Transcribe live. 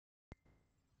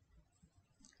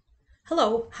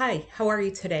Hello, hi, how are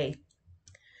you today?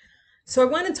 So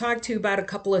I want to talk to you about a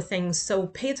couple of things. So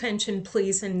pay attention,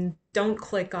 please, and don't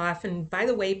click off. And by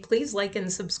the way, please like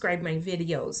and subscribe my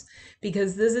videos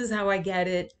because this is how I get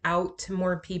it out to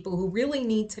more people who really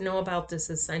need to know about this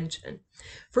ascension.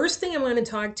 First thing I want to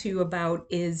talk to you about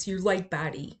is your light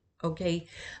body. Okay,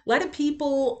 a lot of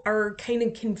people are kind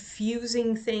of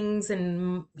confusing things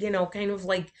and, kind of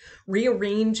like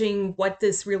rearranging what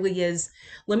this really is.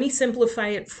 Let me simplify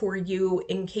it for you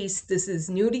in case this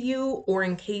is new to you or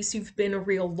in case you've been a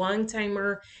real long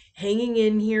timer hanging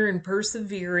in here and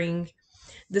persevering.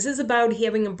 This is about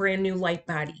having a brand new light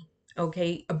body,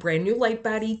 okay? A brand new light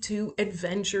body to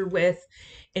adventure with,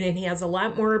 and it has a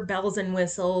lot more bells and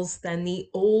whistles than the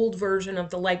old version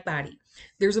of the light body.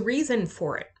 There's a reason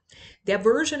for it. That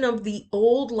version of the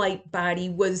old light body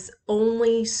was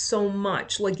only so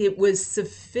much, like it was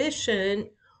sufficient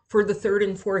for the third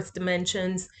and fourth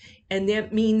dimensions. And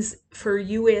that means for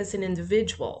you as an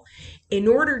individual, in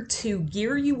order to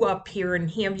gear you up here and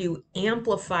have you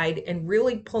amplified and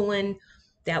really pull in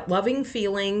that loving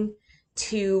feeling,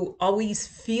 to always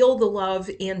feel the love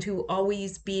and to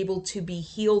always be able to be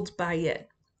healed by it,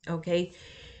 okay?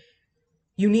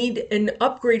 You need an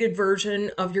upgraded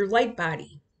version of your light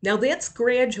body. Now that's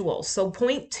gradual. So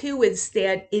point two is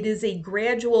that it is a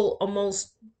gradual,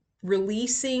 almost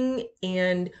releasing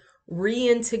and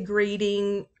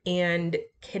reintegrating and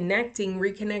connecting,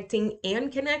 reconnecting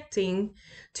and connecting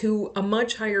to a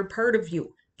much higher part of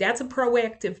you. That's a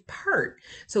proactive part.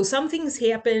 So some things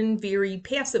happen very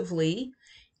passively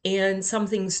and some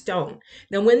things don't.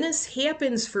 Now, when this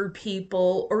happens for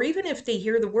people, or even if they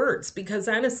hear the words, because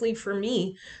honestly, for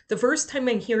me, the first time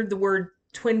I heard the word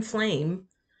twin flame,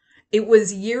 it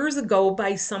was years ago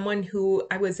by someone who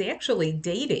I was actually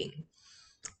dating.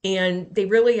 And they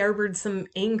really harbored some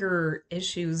anger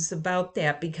issues about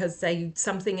that because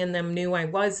something in them knew I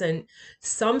wasn't.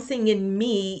 Something in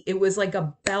me, it was like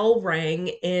a bell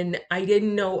rang and I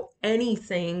didn't know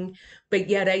anything, but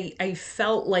yet I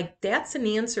felt like that's an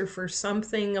answer for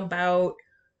something about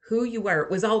who you are.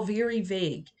 It was all very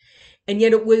vague. And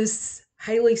yet it was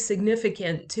highly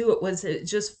significant too. It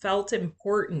just felt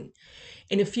important.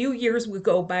 And a few years would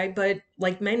go by, but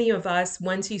like many of us,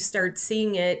 once you start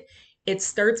seeing it, it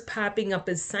starts popping up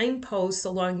as signposts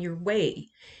along your way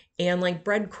and like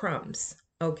breadcrumbs.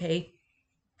 Okay.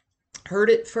 Heard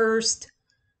it first,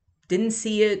 didn't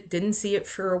see it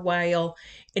for a while,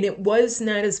 and it was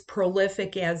not as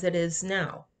prolific as it is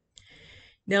now.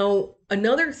 Now,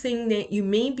 another thing that you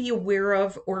may be aware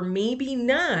of or maybe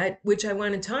not, which I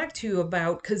want to talk to you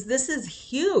about, because this is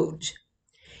huge.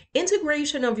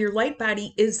 Integration of your light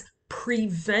body is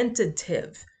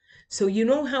preventative. So, you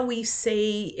know how we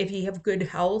say if you have good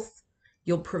health,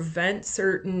 you'll prevent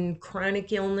certain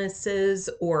chronic illnesses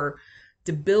or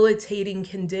debilitating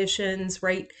conditions,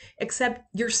 right? Except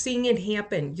you're seeing it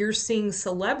happen. You're seeing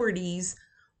celebrities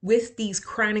with these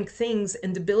chronic things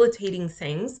and debilitating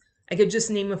things. I could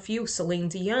just name a few: Celine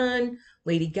Dion,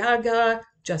 Lady Gaga,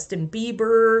 Justin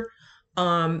Bieber,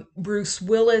 Bruce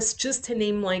Willis, just to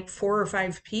name like four or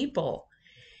five people.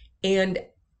 And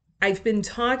I've been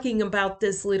talking about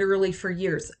this literally for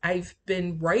years. I've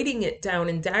been writing it down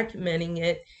and documenting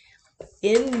it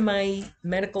in my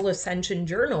medical ascension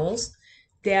journals,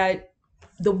 that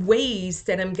the ways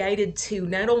that I'm guided to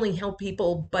not only help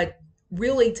people, but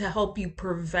really to help you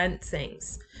prevent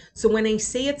things. So when I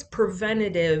say it's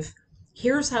preventative,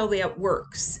 here's how that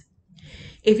works.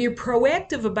 If you're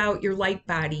proactive about your light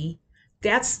body,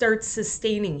 that starts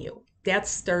sustaining you. That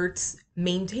starts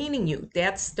maintaining you.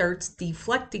 That starts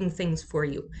deflecting things for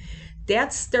you.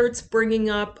 That starts bringing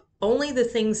up only the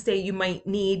things that you might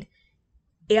need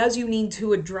as you need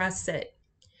to address it.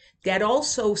 That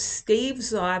also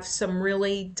staves off some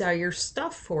really dire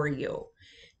stuff for you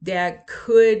that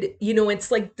could,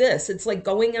 it's like this. It's like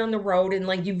going on the road and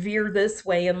like you veer this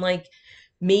way and like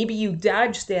maybe you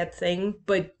dodge that thing,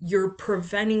 but you're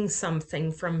preventing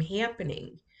something from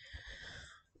happening.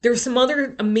 There's some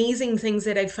other amazing things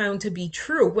that I found to be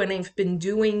true when I've been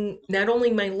doing not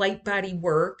only my light body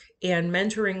work and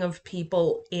mentoring of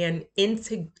people, and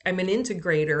I'm an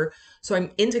integrator, so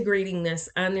I'm integrating this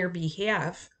on their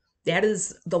behalf. That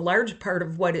is the large part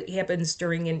of what it happens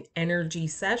during an energy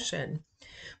session.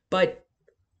 But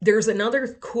there's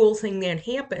another cool thing that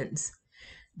happens.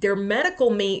 Their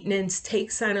medical maintenance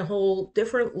takes on a whole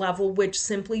different level, which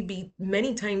simply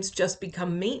many times just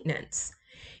become maintenance.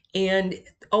 And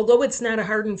although it's not a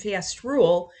hard and fast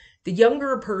rule, the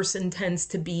younger a person tends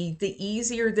to be, the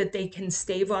easier that they can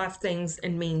stave off things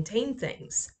and maintain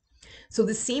things. So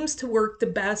this seems to work the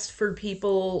best for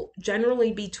people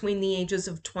generally between the ages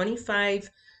of 25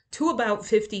 to about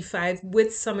 55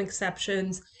 with some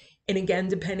exceptions. And again,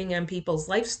 depending on people's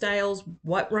lifestyles,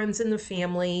 what runs in the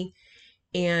family,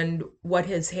 and what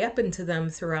has happened to them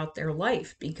throughout their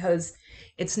life, because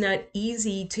it's not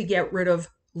easy to get rid of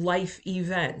life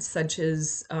events such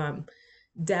as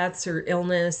deaths or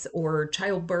illness or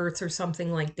childbirth or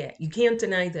something like that. You can't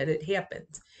deny that it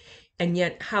happens. And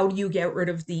yet, how do you get rid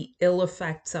of the ill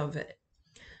effects of it?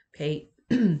 Okay.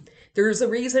 There's a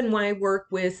reason why I work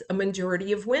with a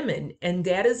majority of women, and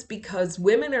that is because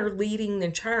women are leading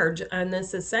the charge on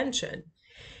this ascension.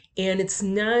 And it's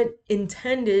not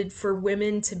intended for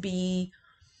women to be,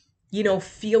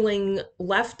 feeling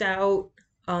left out,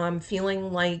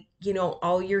 feeling like,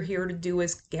 all you're here to do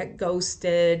is get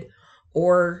ghosted,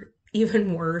 or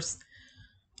even worse,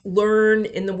 learn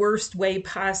in the worst way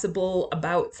possible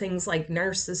about things like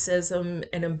narcissism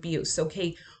and abuse.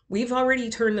 Okay, we've already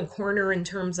turned the corner in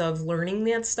terms of learning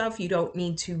that stuff. You don't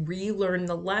need to relearn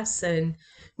the lesson,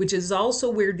 which is also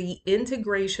where the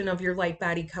integration of your light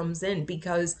body comes in,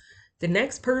 because the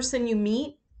next person you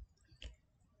meet,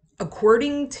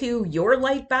 according to your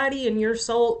light body and your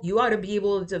soul, you ought to be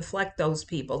able to deflect those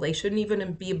people. They shouldn't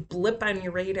even be a blip on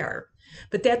your radar.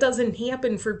 But that doesn't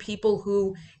happen for people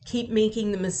who keep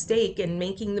making the mistake and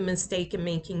making the mistake and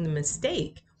making the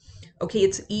mistake. Okay,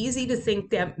 it's easy to think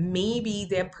that maybe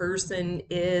that person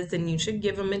is, and you should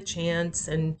give them a chance,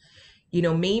 and,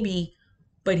 maybe,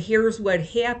 but here's what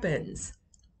happens.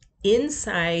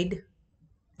 Inside,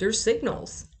 there's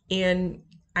signals. And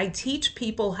I teach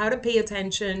people how to pay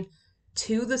attention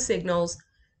to the signals,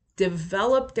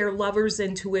 develop their lover's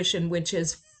intuition, which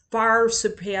is far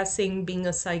surpassing being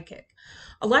a psychic.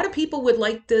 A lot of people would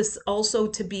like this also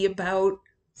to be about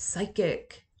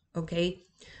psychic, okay?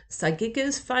 Psychic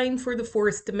is fine for the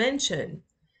fourth dimension.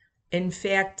 In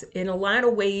fact, in a lot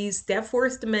of ways, that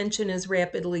fourth dimension is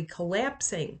rapidly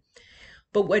collapsing.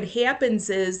 But what happens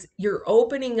is you're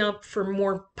opening up for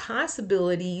more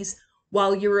possibilities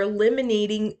while you're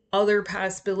eliminating other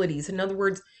possibilities. In other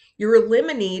words, you're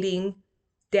eliminating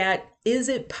that, is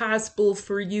it possible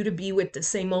for you to be with the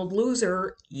same old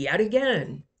loser yet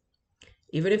again?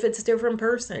 Even if it's a different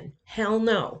person? Hell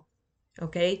no.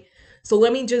 Okay? So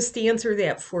let me just answer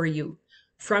that for you.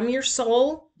 From your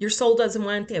soul doesn't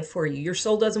want that for you. Your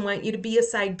soul doesn't want you to be a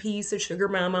side piece, a sugar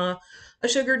mama, a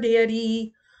sugar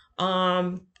daddy,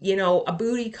 a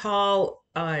booty call,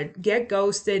 get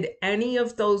ghosted, any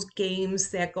of those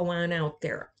games that go on out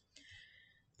there.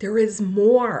 There is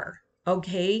more,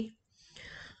 okay?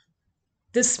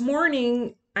 This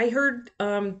morning, I heard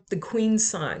the Queen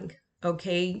song,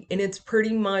 okay? And it's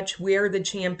pretty much, we are the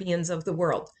champions of the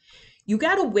world. You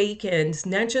got awakened,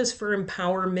 not just for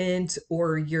empowerment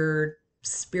or your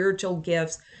spiritual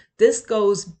gifts. This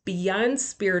goes beyond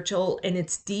spiritual, and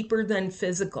it's deeper than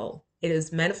physical. It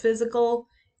is metaphysical,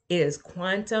 it is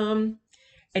quantum,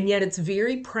 and yet it's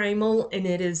very primal, and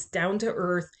it is down to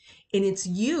earth, and it's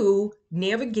you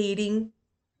navigating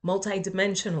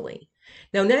multidimensionally.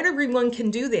 Now, not everyone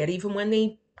can do that, even when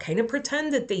they kind of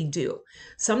pretend that they do.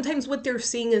 Sometimes what they're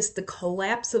seeing is the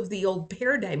collapse of the old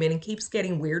paradigm, and it keeps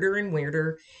getting weirder and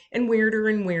weirder and weirder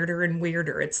and weirder and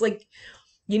weirder. It's like,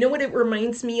 you know what it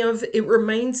reminds me of? It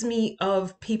reminds me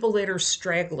of people that are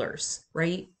stragglers,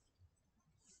 right?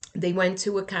 They went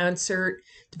to a concert.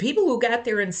 The people who got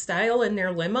there in style in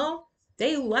their limo,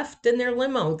 they left in their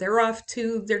limo. They're off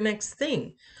to their next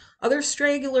thing. Other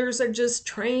stragglers are just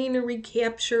trying to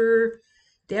recapture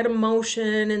that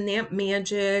emotion and that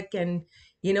magic. And,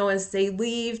 as they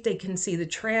leave, they can see the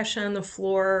trash on the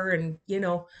floor, and,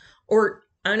 or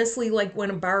honestly, like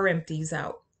when a bar empties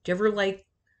out. Do you ever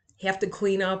have to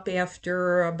clean up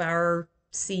after a bar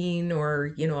scene,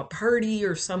 or a party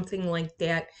or something like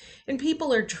that, and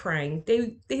people are trying,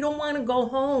 they don't want to go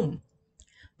home,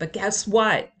 but guess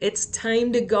what, it's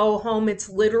time to go home. It's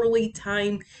literally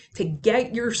time to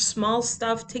get your small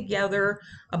stuff together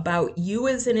about you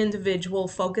as an individual,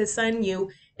 focus on you,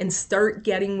 and start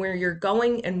getting where you're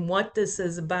going and what this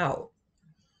is about.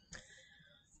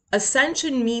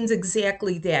 Ascension means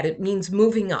exactly that. It means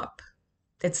moving up.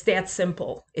 It's that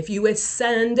simple. If you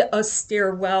ascend a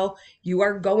stairwell, you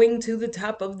are going to the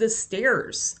top of the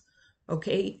stairs,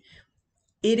 okay?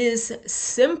 It is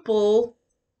simple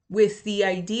with the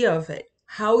idea of it.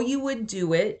 How you would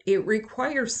do it, it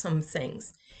requires some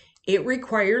things. It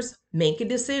requires make a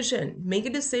decision. Make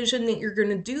a decision that you're going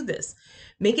to do this.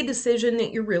 Make a decision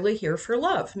that you're really here for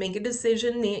love. Make a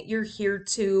decision that you're here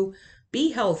to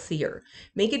be healthier.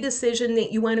 Make a decision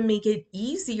that you want to make it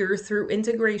easier through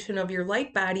integration of your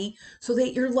light body, so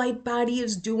that your light body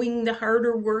is doing the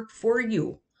harder work for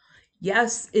you.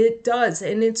 Yes, it does.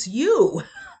 And it's you.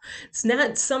 It's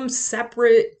not some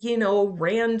separate,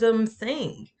 random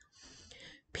thing.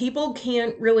 People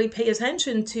can't really pay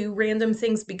attention to random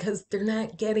things because they're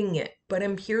not getting it. But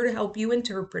I'm here to help you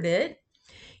interpret it,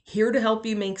 here to help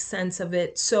you make sense of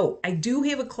it. So I do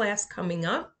have a class coming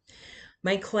up.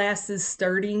 My class is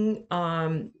starting,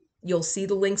 you'll see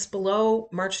the links below,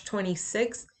 March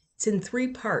 26th. It's in 3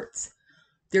 parts.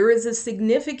 There is a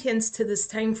significance to this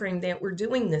time frame that we're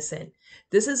doing this in.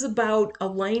 This is about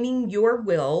aligning your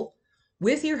will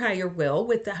with your higher will,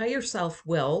 with the higher self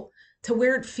will, to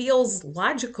where it feels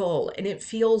logical and it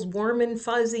feels warm and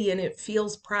fuzzy and it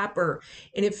feels proper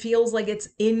and it feels like it's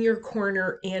in your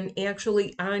corner and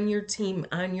actually on your team,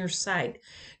 on your side.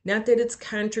 Not that it's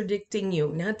contradicting you,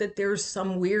 not that there's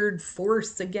some weird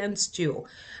force against you.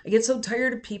 I get so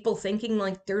tired of people thinking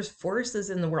like there's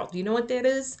forces in the world. Do you know what that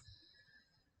is?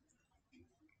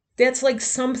 That's like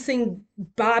something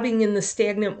bobbing in the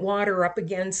stagnant water up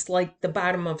against like the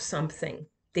bottom of something.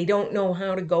 They don't know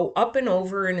how to go up and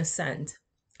over and ascend.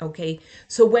 Okay.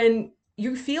 So when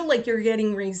you feel like you're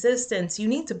getting resistance, you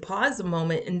need to pause a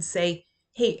moment and say,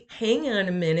 hey, hang on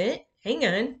a minute. Hang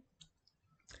on.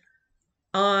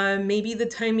 Maybe the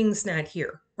timing's not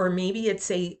here, or maybe it's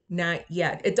a not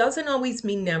yet. It doesn't always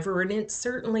mean never, and it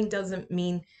certainly doesn't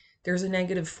mean there's a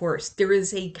negative force. There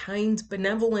is a kind,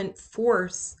 benevolent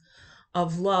force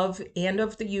of love and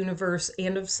of the universe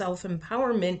and of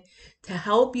self-empowerment to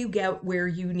help you get where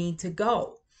you need to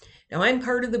go. Now, I'm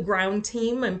part of the ground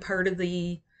team. I'm part of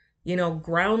the,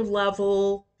 ground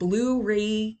level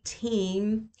Blu-ray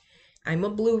team. I'm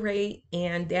a Blu-ray,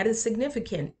 and that is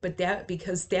significant, but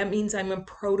because that means I'm a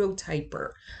prototyper.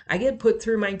 I get put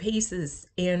through my paces,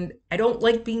 and I don't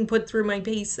like being put through my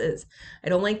paces. I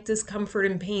don't like discomfort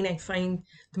and pain. I find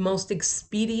the most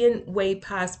expedient way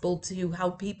possible to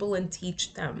help people and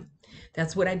teach them.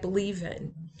 That's what I believe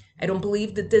in. I don't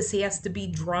believe that this has to be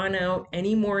drawn out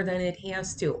any more than it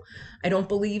has to. I don't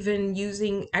believe in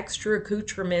using extra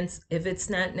accoutrements if it's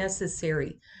not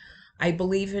necessary. I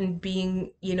believe in being,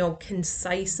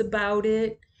 concise about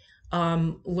it,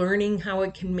 learning how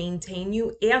it can maintain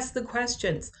you. Ask the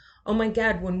questions. Oh my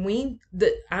God,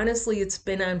 honestly, it's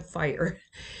been on fire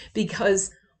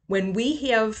because when we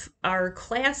have our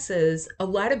classes, a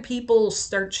lot of people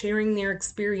start sharing their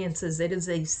experiences. It is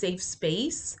a safe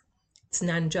space. It's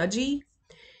non-judgy.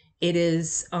 It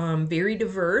is very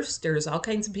diverse. There's all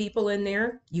kinds of people in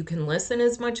there. You can listen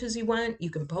as much as you want. You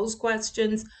can pose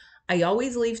questions. I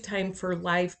always leave time for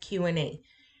live Q&A.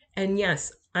 And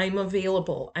yes, I'm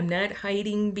available. I'm not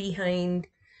hiding behind,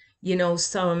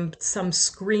 some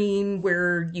screen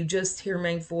where you just hear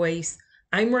my voice.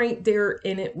 I'm right there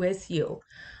in it with you.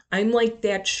 I'm like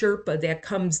that Sherpa that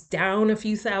comes down a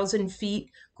few thousand feet,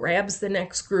 grabs the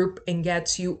next group, and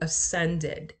gets you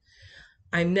ascended.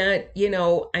 I'm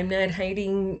not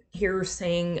hiding here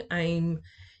saying I'm,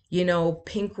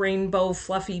 pink rainbow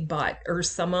fluffy butt or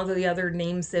some of the other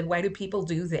names that, why do people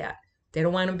do that? They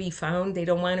don't want to be found. They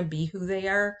don't want to be who they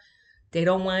are. They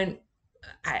don't want,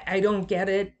 I don't get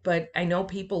it, but I know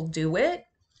people do it.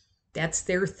 That's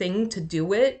their thing to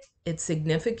do it. It's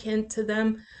significant to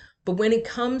them. But when it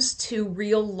comes to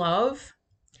real love,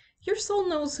 your soul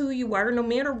knows who you are no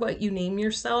matter what you name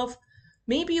yourself.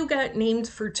 Maybe you got named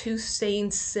for 2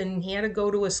 saints and had to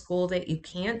go to a school that you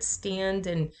can't stand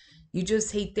and you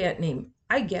just hate that name.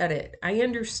 I get it. I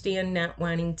understand not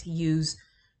wanting to use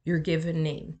your given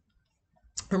name.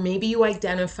 Or maybe you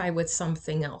identify with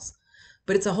something else.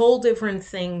 But it's a whole different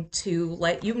thing to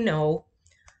let you know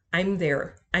I'm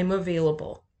there. I'm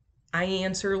available. I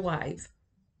answer live.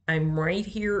 I'm right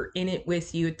here in it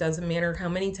with you. It doesn't matter how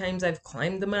many times I've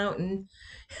climbed the mountain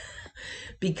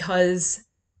because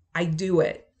I do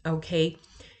it, okay?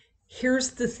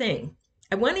 Here's the thing.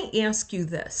 I want to ask you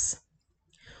this.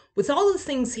 With all the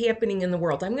things happening in the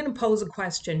world, I'm going to pose a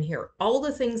question here. All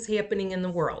the things happening in the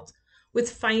world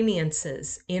with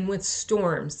finances and with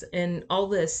storms and all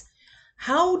this,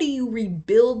 how do you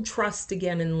rebuild trust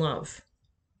again in love?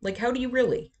 Like, how do you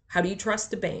really? How do you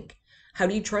trust a bank? How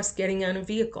do you trust getting on a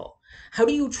vehicle? How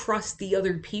do you trust the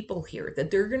other people here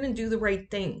that they're going to do the right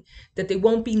thing, that they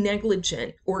won't be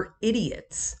negligent or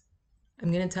idiots?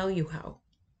 I'm going to tell you how.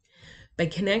 By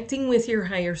connecting with your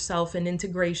higher self and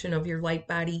integration of your light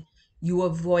body, you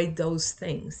avoid those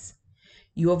things.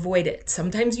 You avoid it.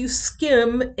 Sometimes you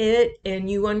skim it and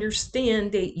you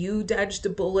understand that you dodged a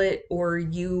bullet or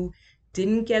you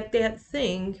didn't get that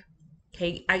thing.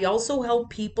 Okay. I also help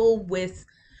people with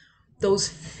those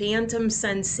phantom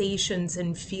sensations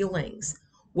and feelings.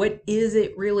 What is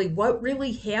it really? What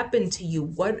really happened to you?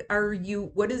 What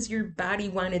does your body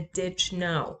want to ditch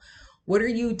now? What are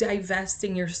you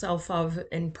divesting yourself of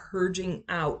and purging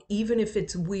out, even if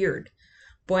it's weird?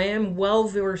 Boy, I'm well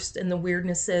versed in the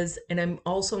weirdnesses, and I'm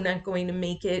also not going to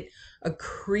make it a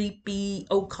creepy,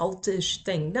 occultish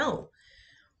thing. No.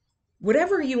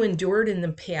 Whatever you endured in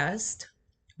the past,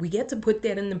 we get to put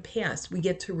that in the past. We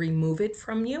get to remove it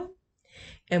from you,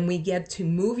 and we get to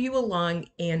move you along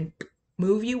and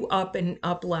move you up and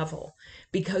up level,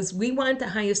 because we want the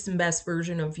highest and best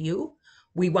version of you.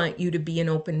 We want you to be an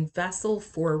open vessel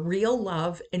for real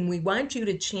love, and we want you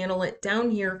to channel it down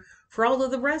here for all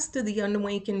of the rest of the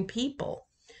unawakened people.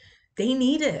 They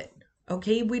need it,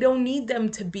 okay? We don't need them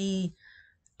to be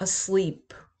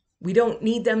asleep. We don't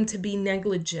need them to be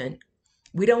negligent.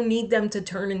 We don't need them to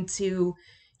turn into,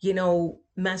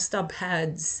 messed up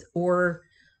heads or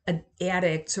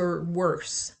addicts or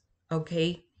worse,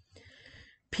 okay?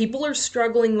 People are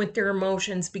struggling with their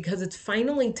emotions because it's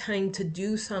finally time to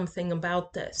do something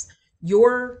about this.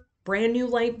 Your brand new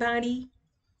light body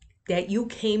that you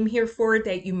came here for,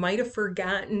 that you might have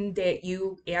forgotten, that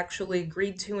you actually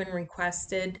agreed to and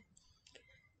requested,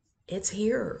 it's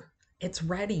here. It's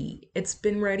ready. It's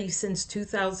been ready since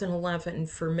 2011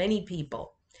 for many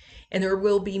people. And there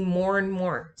will be more and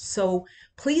more. So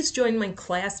please join my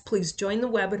class. Please join the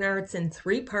webinar. It's in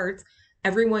 3 parts.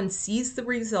 Everyone sees the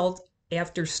result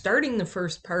after starting the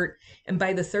first part. And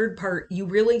by the 3rd part, you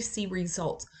really see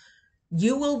results.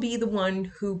 You will be the one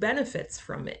who benefits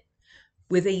from it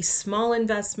with a small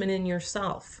investment in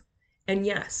yourself. And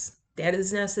yes, that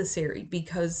is necessary,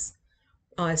 because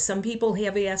some people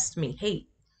have asked me, hey,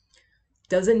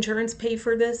 does insurance pay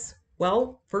for this?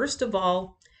 Well, first of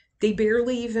all, they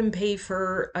barely even pay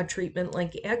for a treatment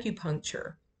like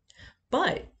acupuncture.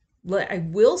 But I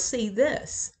will say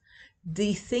this,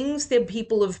 the things that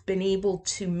people have been able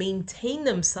to maintain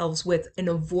themselves with and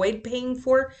avoid paying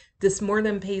for, this more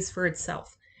than pays for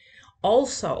itself.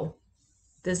 Also,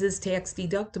 this is tax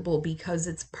deductible because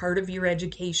it's part of your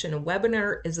education. A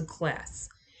webinar is a class,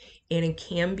 and it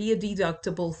can be a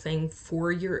deductible thing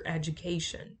for your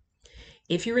education.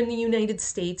 If you're in the United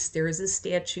States, there is a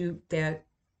statute that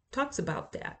talks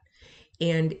about that.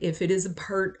 And if it is a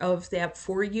part of that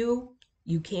for you,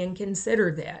 you can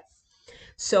consider that.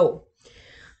 So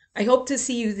I hope to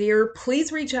see you there.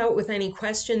 Please reach out with any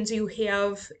questions you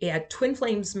have at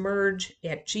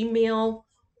twinflamesmerge@gmail.com,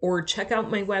 or check out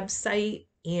my website.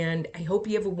 And I hope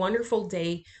you have a wonderful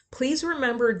day. Please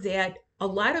remember that a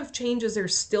lot of changes are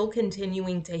still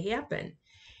continuing to happen.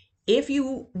 If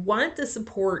you want the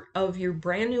support of your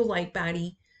brand new light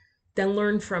body, then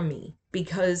learn from me,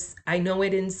 because I know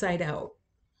it inside out.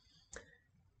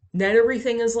 Not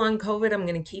everything is long COVID. I'm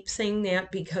going to keep saying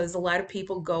that, because a lot of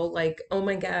people go like, oh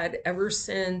my God, ever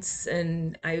since,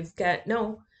 and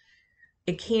no,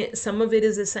 it can't. Some of it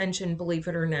is ascension, believe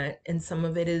it or not, and some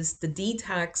of it is the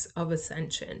detox of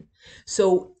ascension.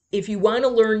 So if you want to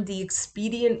learn the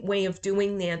expedient way of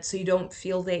doing that, so you don't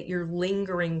feel that you're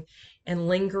lingering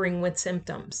with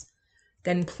symptoms,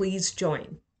 then please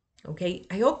join. Okay,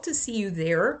 I hope to see you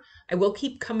there. I will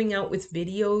keep coming out with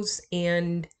videos,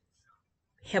 and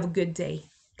have a good day.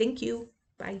 Thank you.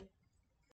 Bye.